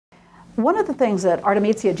One of the things that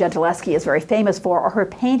Artemisia Gentileschi is very famous for are her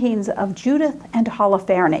paintings of Judith and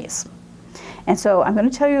Holofernes. And so I'm going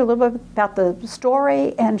to tell you a little bit about the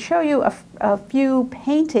story and show you a few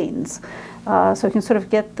paintings so you can sort of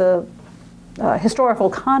get the historical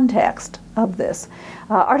context of this.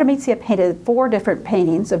 Artemisia painted 4 different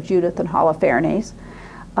paintings of Judith and Holofernes.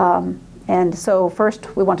 And so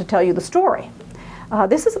first we want to tell you the story.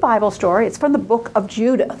 This is a Bible story. It's from the book of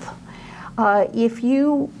Judith. If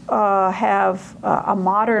you have a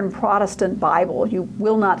modern Protestant Bible, you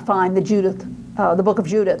will not find the book of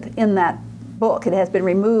Judith in that book. It has been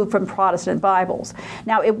removed from Protestant Bibles.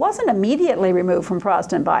 Now, it wasn't immediately removed from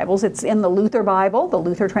Protestant Bibles. It's in the Luther Bible, the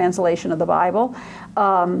Luther translation of the Bible.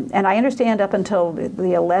 And I understand up until the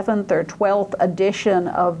 11th or 12th edition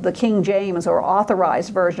of the King James or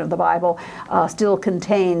authorized version of the Bible still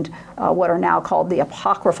contained what are now called the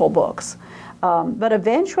apocryphal books. But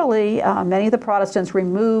eventually, many of the Protestants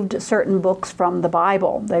removed certain books from the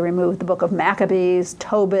Bible. They removed the book of Maccabees,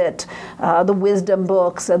 Tobit, the wisdom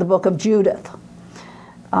books, the book of Judith.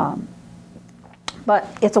 But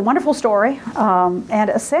it's a wonderful story,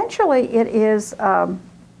 and essentially it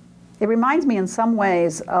reminds me in some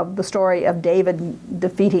ways of the story of David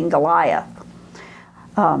defeating Goliath.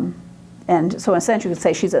 And so essentially you could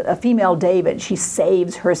say she's a female David. She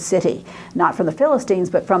saves her city, not from the Philistines,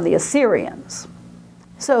 but from the Assyrians.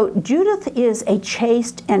 So Judith is a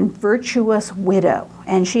chaste and virtuous widow,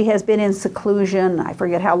 and she has been in seclusion, I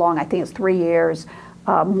forget how long, I think it's 3 years,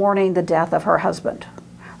 mourning the death of her husband.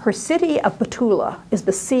 Her city of Betula is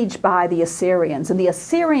besieged by the Assyrians, and the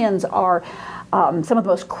Assyrians are some of the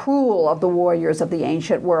most cruel of the warriors of the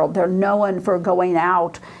ancient world. They're known for going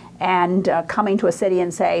out and coming to a city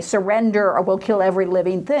and say, surrender or we'll kill every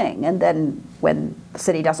living thing. And then when the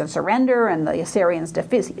city doesn't surrender and the Assyrians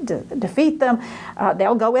defeat them,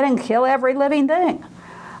 they'll go in and kill every living thing.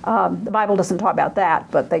 The Bible doesn't talk about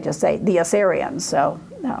that, but they just say the Assyrians, so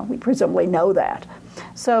we presumably know that.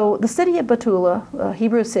 So the city of Betula, the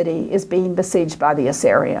Hebrew city, is being besieged by the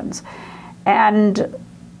Assyrians. And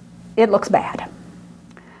it looks bad.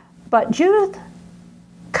 But Judith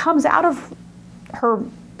comes out of her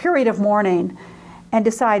period of mourning and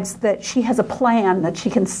decides that she has a plan that she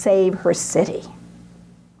can save her city.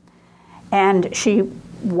 And she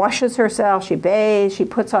washes herself, she bathes, she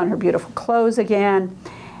puts on her beautiful clothes again,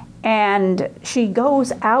 and she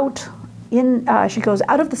goes out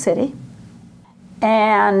of the city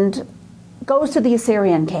and goes to the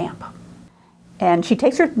Assyrian camp. And she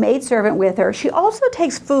takes her maidservant with her. She also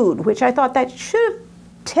takes food, which I thought that should have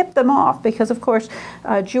tipped them off, because of course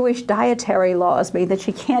Jewish dietary laws mean that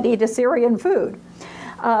she can't eat Assyrian food.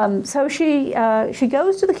 So she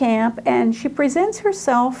goes to the camp and she presents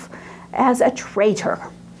herself as a traitor.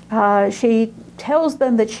 She tells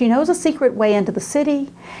them that she knows a secret way into the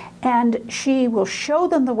city, and she will show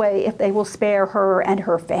them the way if they will spare her and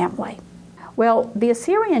her family. Well, the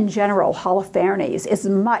Assyrian general Holofernes is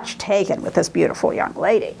much taken with this beautiful young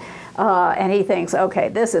lady, and he thinks, okay,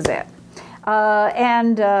 this is it.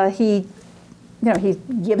 He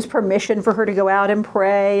gives permission for her to go out and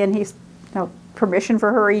pray, and he's permission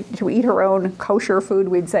for her to eat her own kosher food,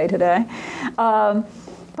 we'd say today.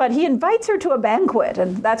 But he invites her to a banquet,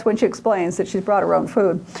 and that's when she explains that she's brought her own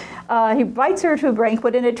food. He invites her to a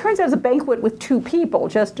banquet, and it turns out it's a banquet with 2 people,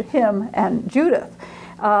 just him and Judith.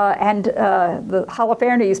 The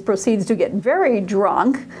Holofernes proceeds to get very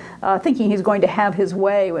drunk, thinking he's going to have his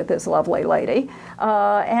way with this lovely lady.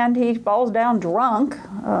 And he falls down drunk,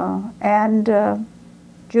 and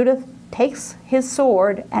Judith takes his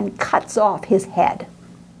sword and cuts off his head.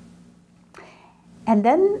 And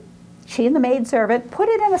then she and the maidservant put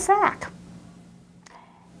it in a sack.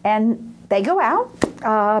 And they go out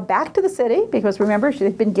back to the city, because remember,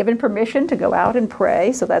 she's been given permission to go out and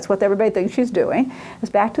pray, so that's what everybody thinks she's doing, is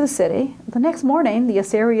back to the city. The next morning, the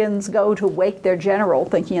Assyrians go to wake their general,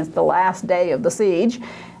 thinking it's the last day of the siege,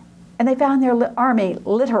 and they found their army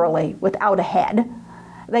literally without a head.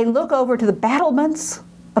 They look over to the battlements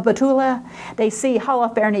of Betula. They see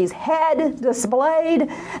Holofernes' head displayed.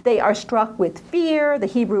 They are struck with fear. The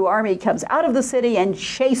Hebrew army comes out of the city and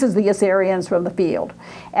chases the Assyrians from the field.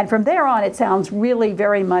 And from there on, it sounds really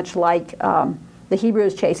very much like the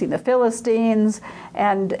Hebrews chasing the Philistines,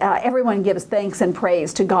 and everyone gives thanks and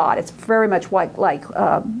praise to God. It's very much like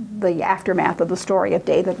the aftermath of the story of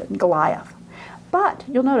David and Goliath. But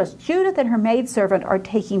you'll notice Judith and her maidservant are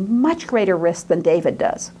taking much greater risks than David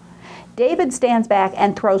does. David stands back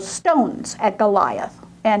and throws stones at Goliath.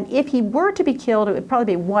 And if he were to be killed, it would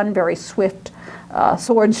probably be one very swift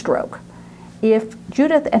sword stroke. If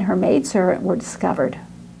Judith and her maidservant were discovered,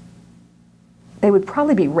 they would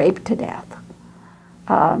probably be raped to death.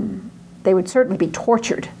 they would certainly be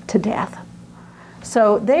tortured to death.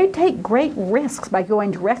 So they take great risks by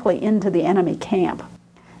going directly into the enemy camp.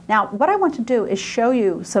 Now, what I want to do is show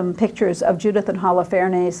you some pictures of Judith and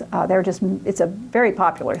Holofernes. It's a very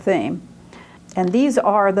popular theme. And these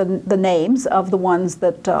are the names of the ones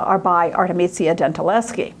that are by Artemisia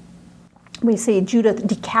Gentileschi. We see Judith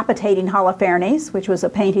decapitating Holofernes, which was a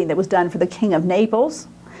painting that was done for the King of Naples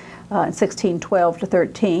in 1612 to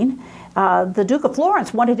 13. The Duke of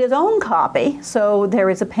Florence wanted his own copy, so there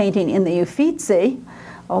is a painting in the Uffizi,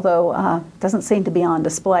 although it doesn't seem to be on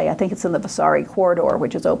display. I think it's in the Vasari corridor,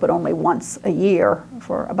 which is open only once a year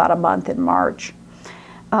for about a month in March.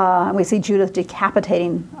 We see Judith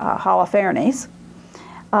decapitating Holofernes.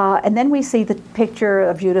 And then we see the picture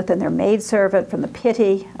of Judith and their maidservant from the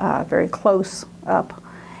Pitti, very close up.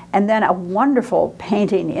 And then a wonderful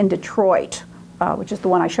painting in Detroit, which is the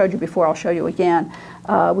one I showed you before, I'll show you again,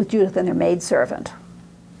 with Judith and their maidservant,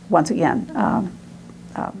 once again,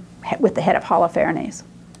 with the head of Holofernes.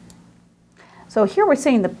 So here we're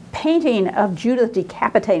seeing the painting of Judith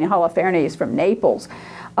decapitating Holofernes from Naples.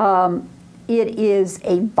 It is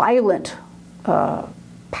a violent,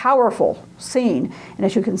 powerful scene. And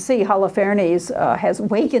as you can see, Holofernes has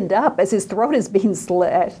wakened up as his throat is being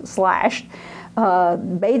slashed.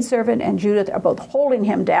 Maidservant and Judith are both holding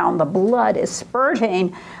him down. The blood is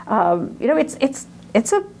spurting.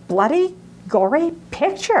 It's a bloody, gory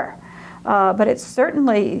picture. But it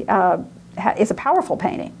certainly is a powerful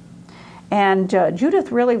painting. And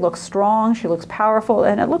Judith really looks strong. She looks powerful.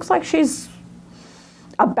 And it looks like she's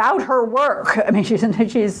about her work. I mean,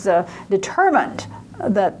 she's determined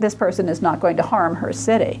that this person is not going to harm her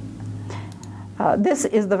city. This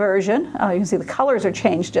is the version. You can see the colors are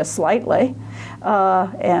changed just slightly.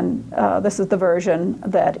 This is the version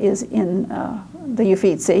that is in the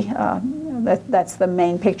Uffizi. That's the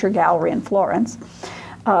main picture gallery in Florence.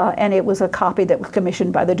 And it was a copy that was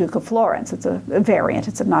commissioned by the Duke of Florence. It's a variant.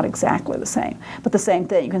 It's not exactly the same, but the same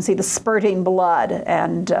thing. You can see the spurting blood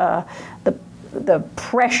and the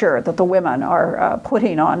pressure that the women are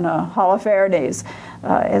putting on Holofernes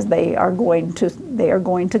as they are going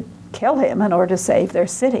to kill him in order to save their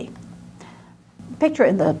city. Picture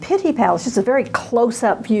in the Pitti Palace, just a very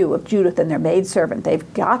close-up view of Judith and their maidservant.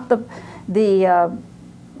 They've got the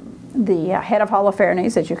head of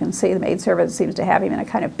Holofernes, as you can see. The maidservant seems to have him in a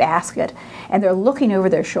kind of basket, and they're looking over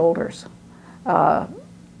their shoulders.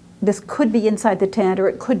 This could be inside the tent, or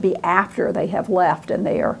it could be after they have left and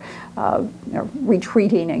they are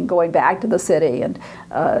retreating and going back to the city and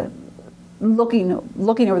looking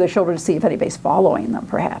over their shoulder to see if anybody's following them,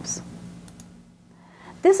 perhaps.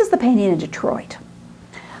 This is the painting in Detroit.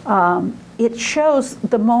 It shows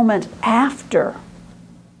the moment after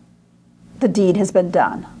the deed has been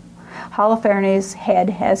done. Holofernes' head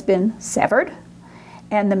has been severed,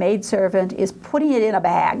 and the maidservant is putting it in a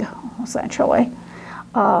bag, essentially.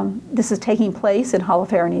 This is taking place in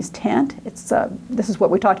Holofernes' tent. This is what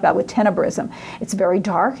we talked about with tenebrism. It's very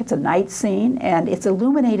dark, it's a night scene, and it's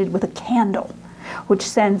illuminated with a candle, which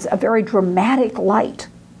sends a very dramatic light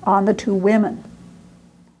on the two women.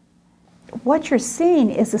 What you're seeing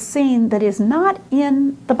is a scene that is not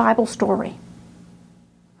in the Bible story,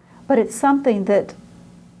 but it's something that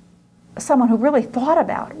someone who really thought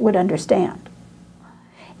about would understand.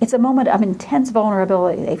 It's a moment of intense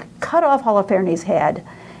vulnerability. They've cut off Holofernes' head.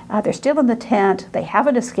 They're still in the tent. They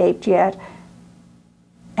haven't escaped yet.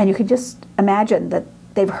 And you can just imagine that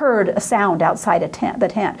they've heard a sound outside the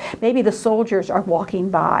tent. Maybe the soldiers are walking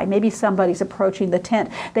by. Maybe somebody's approaching the tent.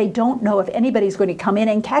 They don't know if anybody's going to come in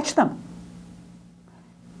and catch them.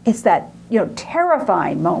 It's that,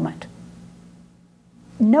 terrifying moment.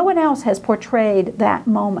 No one else has portrayed that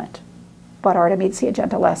moment but Artemisia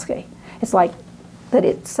Gentileschi. It's like that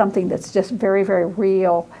it's something that's just very, very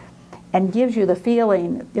real and gives you the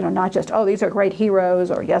feeling, not just, oh, these are great heroes,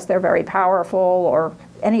 or yes, they're very powerful, or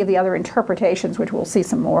any of the other interpretations, which we'll see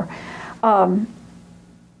some more.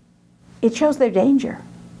 It shows their danger,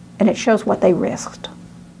 and it shows what they risked.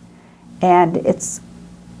 And it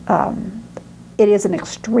is an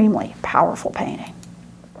extremely powerful painting.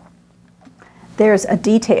 There's a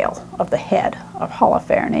detail of the head of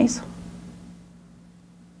Holofernes.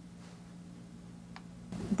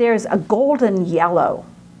 There's a golden yellow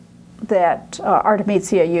that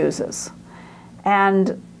Artemisia uses,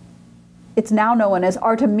 and it's now known as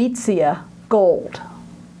Artemisia gold.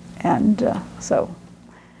 And so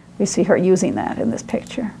we see her using that in this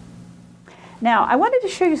picture. Now, I wanted to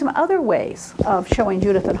show you some other ways of showing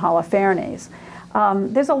Judith and Holofernes.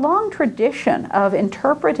 There's a long tradition of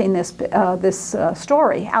interpreting this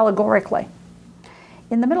story allegorically.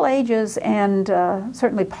 In the Middle Ages and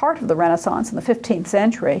certainly part of the Renaissance in the 15th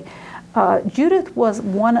century, Judith was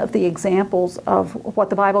one of the examples of what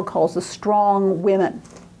the Bible calls the strong women.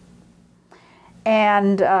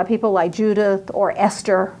 And people like Judith or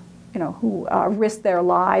Esther, who risked their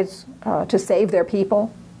lives to save their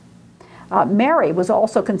people. Mary was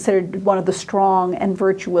also considered one of the strong and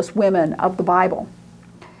virtuous women of the Bible.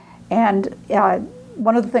 And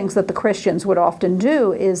one of the things that the Christians would often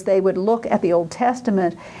do is they would look at the Old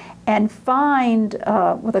Testament and find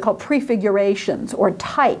what they call prefigurations or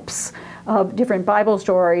types of different Bible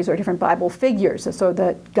stories or different Bible figures, so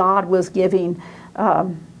that God was giving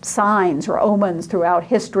signs or omens throughout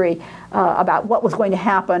history about what was going to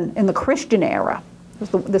happen in the Christian era.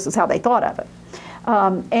 This is how they thought of it.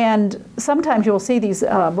 And sometimes you will see these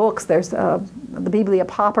books. There's the Biblia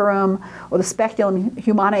Pauperum or the Speculum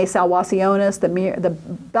Humanae Salvationis, the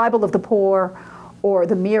Bible of the Poor, or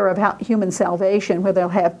the Mirror of Human Salvation, where they'll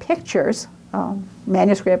have pictures,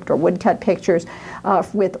 manuscript or woodcut pictures,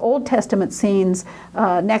 with Old Testament scenes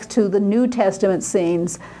next to the New Testament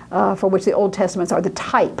scenes, for which the Old Testaments are the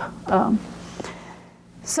type.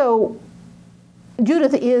 So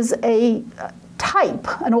Judith is a type,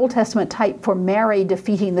 an Old Testament type for Mary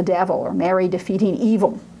defeating the devil or Mary defeating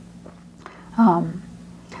evil.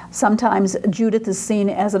 Sometimes Judith is seen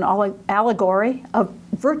as an allegory of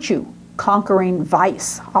virtue conquering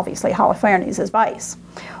vice. Obviously, Holofernes is vice.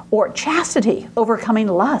 Or chastity overcoming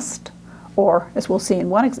lust. Or, as we'll see in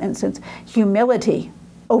one instance, humility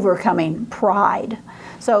overcoming pride.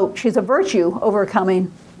 So she's a virtue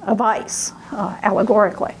overcoming a vice,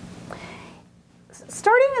 allegorically.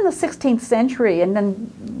 Starting in the 16th century, and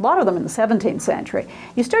then a lot of them in the 17th century,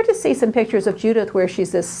 you start to see some pictures of Judith where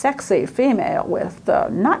she's this sexy female with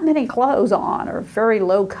not many clothes on, or very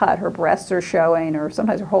low cut, her breasts are showing, or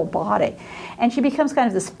sometimes her whole body. And she becomes kind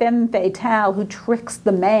of this femme fatale who tricks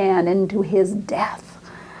the man into his death,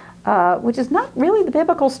 which is not really the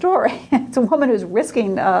biblical story. It's a woman who's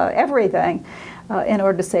risking everything in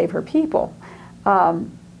order to save her people.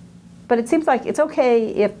 But it seems like it's okay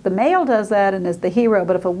if the male does that and is the hero,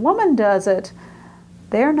 but if a woman does it,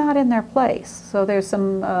 they're not in their place. So there's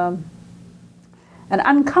some an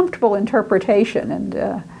uncomfortable interpretation, and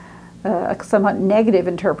a somewhat negative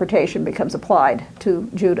interpretation becomes applied to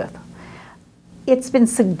Judith. It's been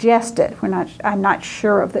suggested, I'm not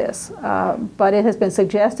sure of this, but it has been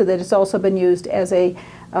suggested that it's also been used as a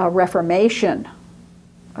Reformation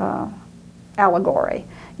allegory.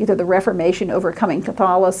 Either the Reformation overcoming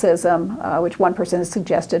Catholicism, which one person has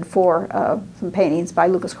suggested for some paintings by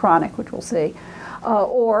Lucas Cranach, which we'll see,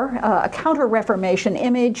 or a counter-Reformation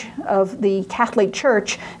image of the Catholic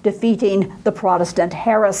Church defeating the Protestant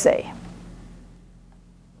heresy.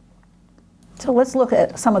 So let's look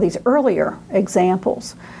at some of these earlier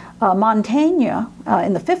examples. Montaigne,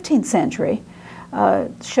 in the 15th century,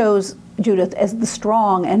 shows Judith as the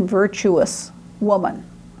strong and virtuous woman.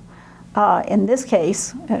 In this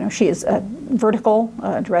case, she is vertical,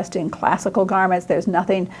 dressed in classical garments. There's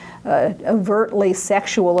nothing overtly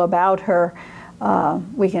sexual about her.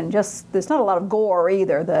 There's not a lot of gore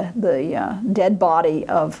either. The dead body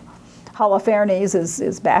of Holofernes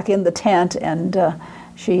is back in the tent, and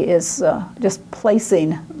she is just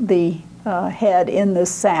placing the head in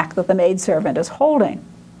this sack that the maidservant is holding.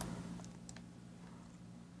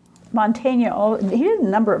 Montaigne, he did a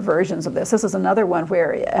number of versions of this. This is another one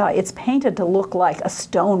where it's painted to look like a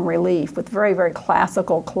stone relief with very, very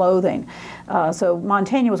classical clothing. So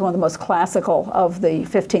Montaigne was one of the most classical of the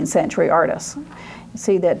 15th century artists. You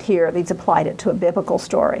see that here, he's applied it to a biblical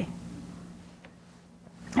story.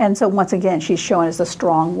 And so once again, she's shown as a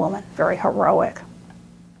strong woman, very heroic.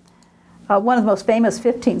 One of the most famous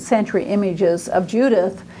 15th century images of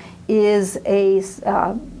Judith is a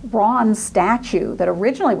bronze statue that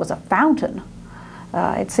originally was a fountain,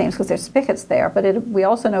 it seems, because there's spigots there, but we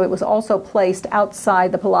also know it was also placed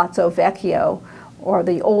outside the Palazzo Vecchio, or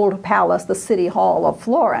the old palace, the city hall of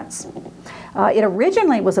Florence. It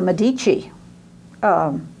originally was a Medici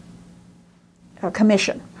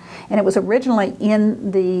commission, and it was originally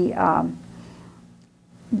in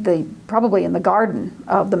probably in the garden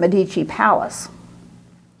of the Medici palace.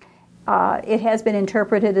 It has been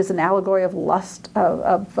interpreted as an allegory of lust,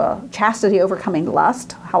 of chastity overcoming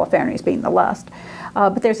lust, Holofernes being the lust.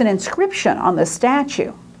 But there's an inscription on the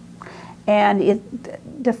statue, and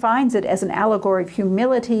it defines it as an allegory of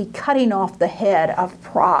humility cutting off the head of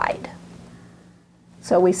pride.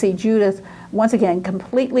 So we see Judith, once again,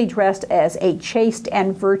 completely dressed as a chaste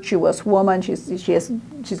and virtuous woman.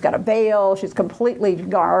 She's got a veil, she's completely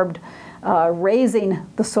garbed, raising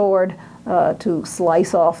the sword to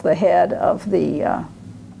slice off the head of the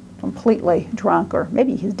completely drunk, or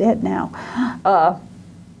maybe he's dead now,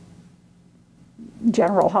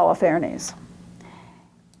 General Holofernes.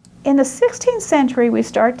 In the 16th century, we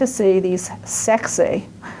start to see these sexy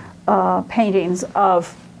paintings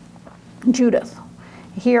of Judith.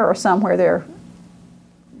 Here are some where they're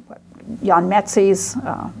Jan Metzies,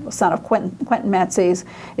 son of Quentin Metzies,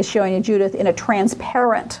 is showing you Judith in a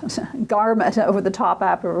transparent garment over the top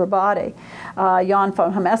half of her body. Jan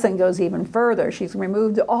von Hamessen goes even further. She's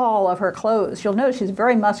removed all of her clothes. You'll notice she's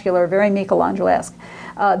very muscular, very Michelangelesque.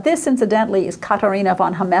 This, incidentally, is Katharina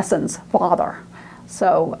von Hamessen's father.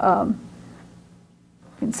 So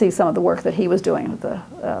you can see some of the work that he was doing.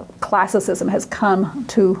 The classicism has come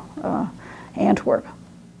to Antwerp.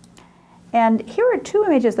 And here are two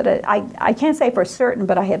images that I can't say for certain,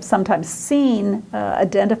 but I have sometimes seen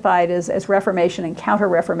identified as Reformation and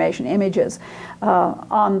Counter-Reformation images.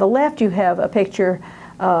 On the left, you have a picture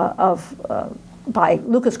by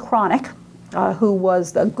Lucas Cranach, who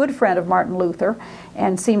was the good friend of Martin Luther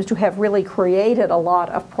and seems to have really created a lot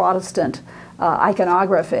of Protestant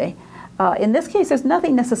iconography. In this case, there's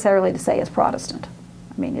nothing necessarily to say it's Protestant.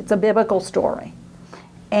 I mean, it's a biblical story.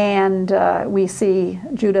 And we see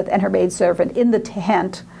Judith and her maidservant in the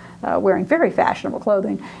tent, wearing very fashionable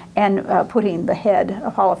clothing, and putting the head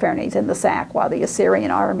of Holofernes in the sack while the Assyrian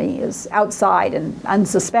army is outside and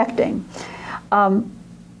unsuspecting.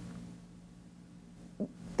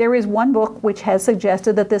 There is one book which has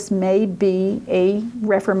suggested that this may be a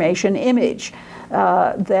Reformation image,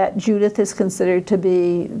 that Judith is considered to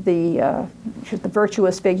be the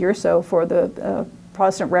virtuous figure, so for the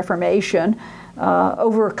Protestant Reformation,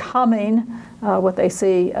 overcoming what they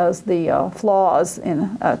see as the flaws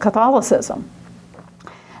in Catholicism.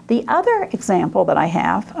 The other example that I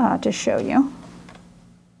have to show you,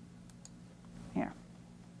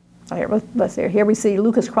 here we see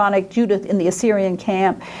Lucas Cranach, Judith in the Assyrian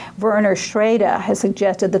camp. Werner Schrade has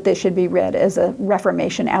suggested that this should be read as a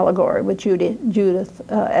Reformation allegory, with Judith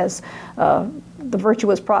as the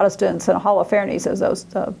virtuous Protestants and Holofernes as those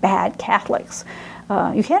bad Catholics.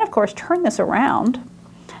 You can, of course, turn this around.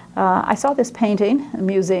 I saw this painting in a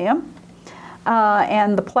museum,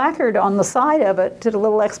 and the placard on the side of it did a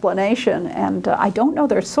little explanation, and I don't know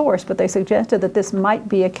their source, but they suggested that this might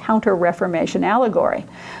be a counter-Reformation allegory.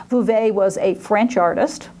 Vouvet was a French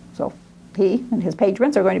artist, so he and his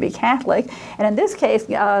patrons are going to be Catholic, and in this case,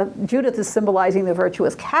 Judith is symbolizing the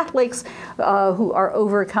virtuous Catholics who are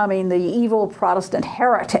overcoming the evil Protestant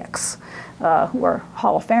heretics who are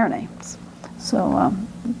Holofernes. So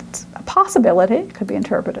it's a possibility, it could be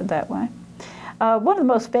interpreted that way. One of the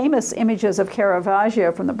most famous images of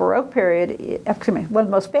Caravaggio from the Baroque period, one of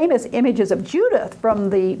the most famous images of Judith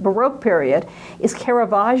from the Baroque period is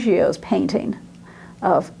Caravaggio's painting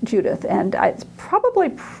of Judith. And it's probably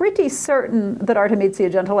pretty certain that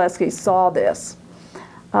Artemisia Gentileschi saw this.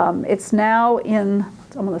 It's now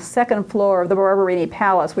on the second floor of the Barberini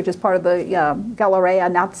Palace, which is part of the Galleria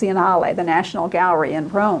Nazionale, the National Gallery in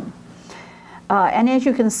Rome. And as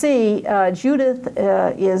you can see, Judith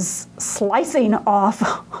is slicing off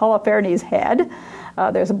Holofernes' head.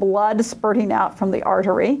 There's blood spurting out from the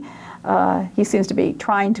artery. He seems to be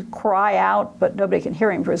trying to cry out, but nobody can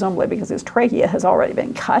hear him, presumably because his trachea has already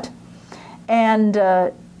been cut.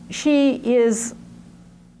 And she is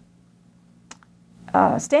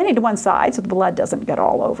standing to one side so the blood doesn't get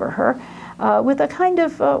all over her, with a kind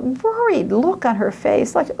of worried look on her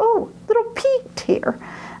face, like, oh, little peeked here.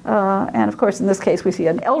 And of course, in this case, we see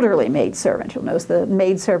an elderly maidservant. You'll notice the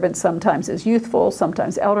maidservant sometimes is youthful,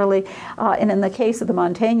 sometimes elderly. And in the case of the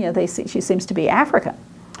Mantegna, she seems to be African.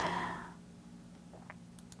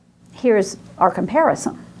 Here's our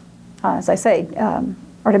comparison. As I say,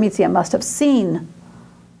 Artemisia must have seen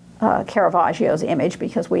Caravaggio's image,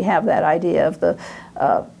 because we have that idea of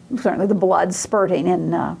certainly the blood spurting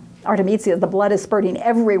in Artemisia. The blood is spurting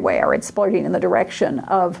everywhere. It's spurting in the direction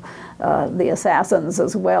of the assassins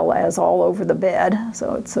as well as all over the bed.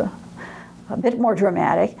 So it's a bit more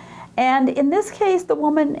dramatic. And in this case, the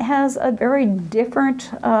woman has a very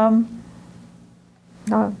different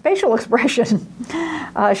facial expression.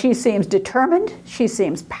 She seems determined, she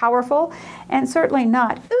seems powerful, and certainly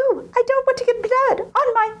not, ooh, I don't want to get blood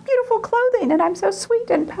on my beautiful clothing, and I'm so sweet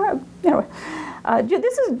and proud.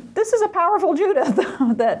 This is a powerful Judith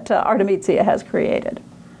that Artemisia has created.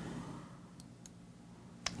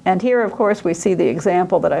 And here, of course, we see the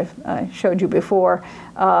example that I showed you before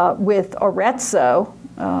with Arezzo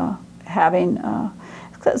having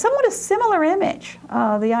somewhat a similar image.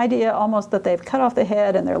 The idea almost that they've cut off the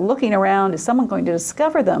head and they're looking around, is someone going to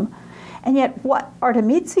discover them? And yet what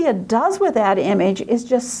Artemisia does with that image is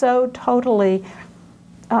just so totally,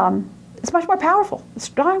 it's much more powerful, it's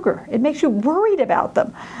stronger. It makes you worried about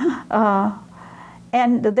them.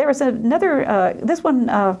 And there is another, this one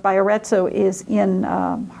by Arezzo is in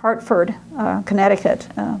Hartford, Connecticut.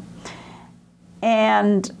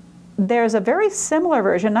 And there's a very similar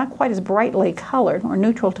version, not quite as brightly colored or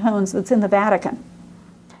neutral tones, that's in the Vatican.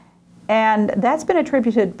 And that's been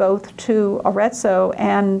attributed both to Arezzo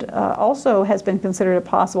and also has been considered a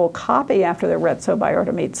possible copy after the Arezzo by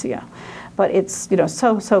Artemisia. But it's, you know,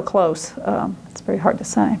 so close, it's very hard to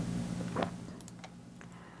say.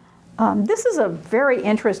 This is a very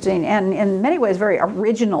interesting and in many ways very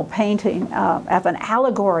original painting of an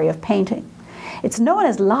allegory of painting. It's known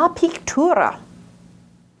as La Pictura,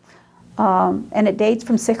 and it dates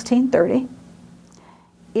from 1630.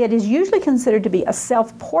 It is usually considered to be a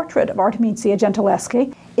self-portrait of Artemisia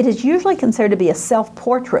Gentileschi. It is usually considered to be a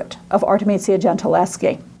self-portrait of Artemisia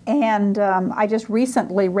Gentileschi. And I just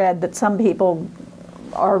recently read that some people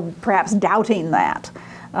are perhaps doubting that.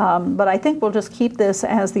 But I think we'll just keep this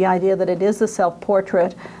as the idea that it is a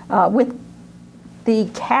self-portrait with the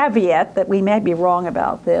caveat that we may be wrong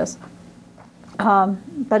about this.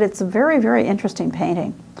 But it's a very interesting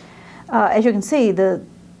painting. As you can see, the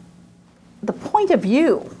point of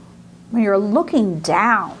view, when you're looking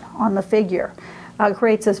down on the figure,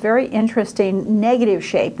 creates this very interesting negative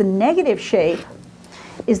shape. The negative shape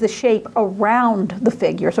is the shape around the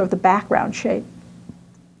figure, sort of the background shape.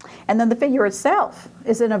 And then the figure itself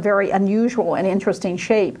is in a very unusual and interesting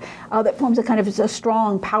shape that forms a kind of a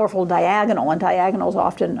strong, powerful diagonal, and diagonals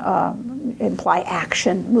often imply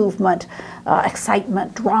action, movement,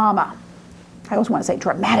 excitement, drama. I always want to say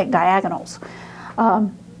dramatic diagonals.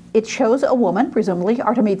 It shows a woman, presumably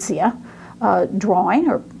Artemisia, drawing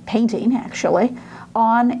or painting actually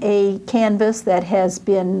on a canvas that has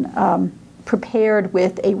been prepared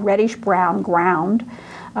with a reddish-brown ground.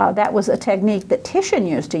 That was a technique that Titian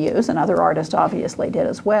used to use, and other artists obviously did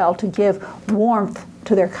as well, to give warmth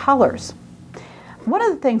to their colors. One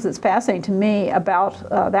of the things that's fascinating to me about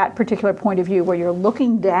that particular point of view where you're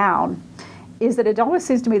looking down is that it always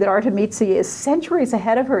seems to me that Artemisia is centuries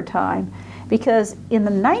ahead of her time, because in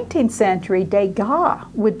the 19th century, Degas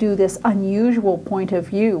would do this unusual point of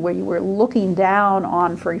view where you were looking down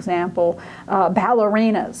on, for example,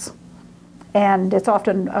 ballerinas. And it's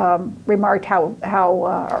often remarked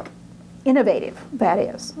how innovative that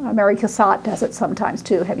is. Mary Cassatt does it sometimes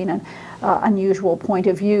too, having an unusual point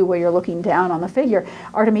of view where you're looking down on the figure.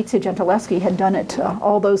 Artemisia Gentileschi had done it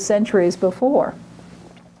all those centuries before.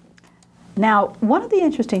 Now, one of the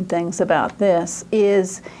interesting things about this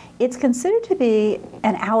is it's considered to be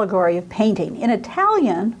an allegory of painting. In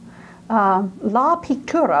Italian, La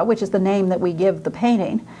Pictura, which is the name that we give the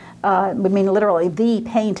painting, would mean literally the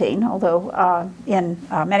painting, although in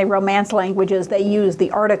many Romance languages they use the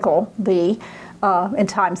article the in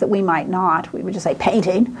times that we might not. We would just say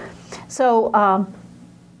painting. So I'm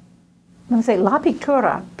going to say La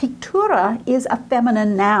Pictura. Pictura is a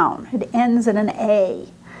feminine noun. It ends in an A.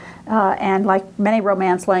 And like many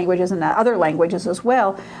Romance languages and other languages as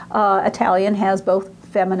well, Italian has both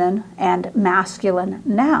feminine and masculine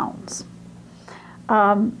nouns.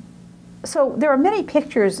 So there are many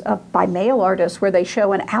pictures by male artists where they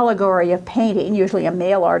show an allegory of painting, usually a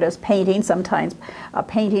male artist painting, sometimes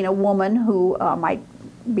painting a woman who might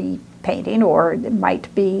be painting, or it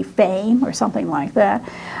might be fame or something like that.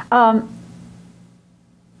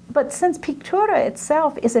 But since pictura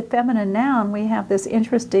itself is a feminine noun, we have this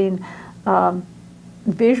interesting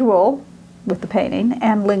visual with the painting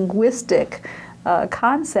and linguistic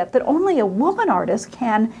concept that only a woman artist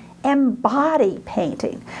can embody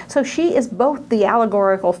painting. So she is both the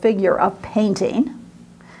allegorical figure of painting,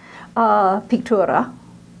 pictura,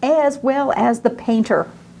 as well as the painter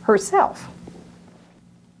herself.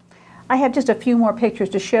 I have just a few more pictures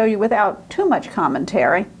to show you without too much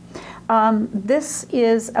commentary. This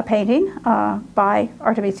is a painting by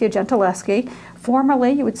Artemisia Gentileschi.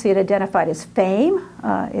 Formerly, you would see it identified as Fame.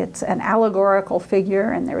 It's an allegorical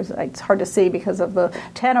figure, and it's hard to see because of the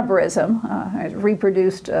tenebrism. It's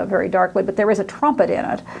reproduced very darkly, but there is a trumpet in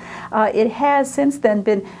it. It has since then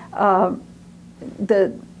been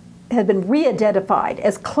re-identified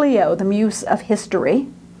as Clio, the muse of history.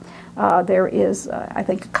 There is, I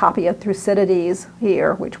think, a copy of Thucydides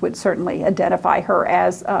here, which would certainly identify her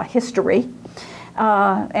as history.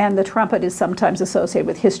 And the trumpet is sometimes associated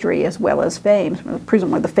with history as well as fame,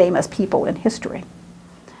 presumably the famous people in history.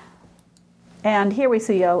 And here we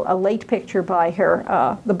see a late picture by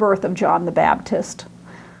her, the birth of John the Baptist.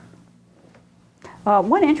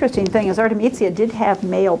 One interesting thing is Artemisia did have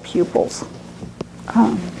male pupils.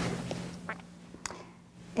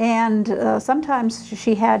 And sometimes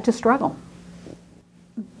she had to struggle.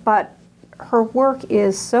 But her work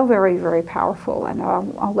is so very, very powerful, and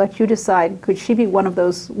I'll let you decide, could she be one of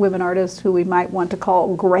those women artists who we might want to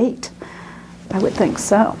call great? I would think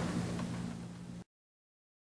so.